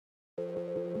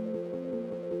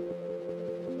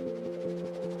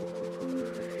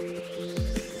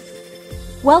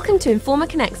Welcome to Informa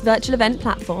Connect's virtual event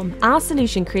platform. Our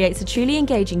solution creates a truly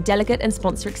engaging delegate and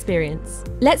sponsor experience.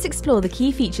 Let's explore the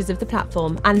key features of the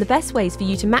platform and the best ways for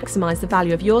you to maximize the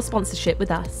value of your sponsorship with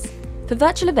us. For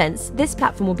virtual events, this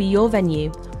platform will be your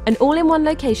venue, an all-in-one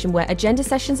location where agenda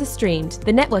sessions are streamed,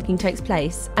 the networking takes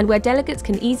place, and where delegates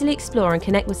can easily explore and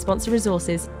connect with sponsor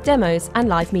resources, demos, and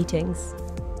live meetings.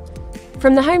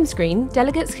 From the home screen,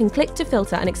 delegates can click to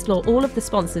filter and explore all of the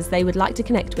sponsors they would like to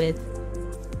connect with.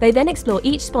 They then explore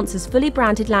each sponsor's fully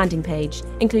branded landing page,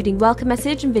 including welcome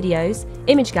message and videos,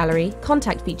 image gallery,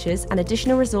 contact features, and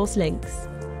additional resource links.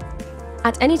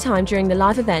 At any time during the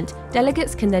live event,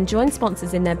 delegates can then join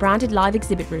sponsors in their branded live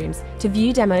exhibit rooms to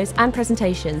view demos and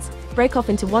presentations, break off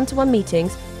into one-to-one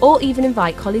meetings, or even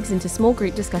invite colleagues into small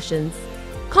group discussions.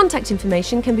 Contact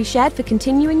information can be shared for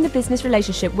continuing the business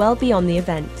relationship well beyond the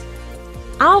event.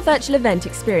 Our virtual event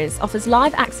experience offers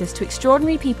live access to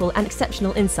extraordinary people and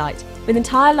exceptional insight, with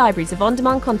entire libraries of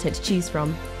on-demand content to choose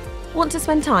from. Want to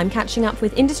spend time catching up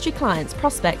with industry clients,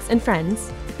 prospects, and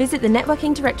friends? Visit the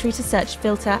networking directory to search,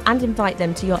 filter, and invite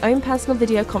them to your own personal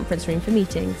video conference room for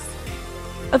meetings.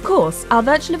 Of course, our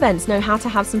virtual events know how to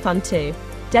have some fun too.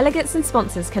 Delegates and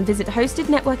sponsors can visit hosted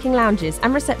networking lounges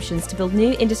and receptions to build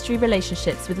new industry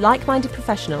relationships with like-minded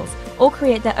professionals or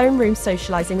create their own rooms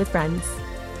socializing with friends.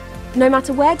 No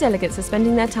matter where delegates are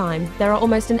spending their time, there are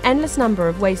almost an endless number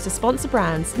of ways to sponsor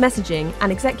brands, messaging,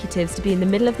 and executives to be in the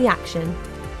middle of the action.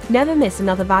 Never miss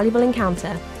another valuable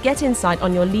encounter. Get insight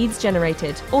on your leads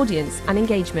generated, audience and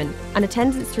engagement, and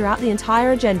attendance throughout the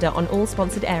entire agenda on all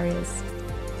sponsored areas.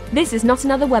 This is not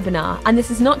another webinar, and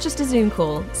this is not just a Zoom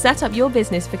call. Set up your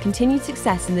business for continued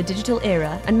success in the digital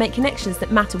era and make connections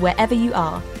that matter wherever you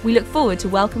are. We look forward to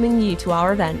welcoming you to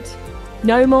our event.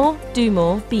 Know more, do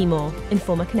more, be more.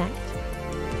 Informa Connect.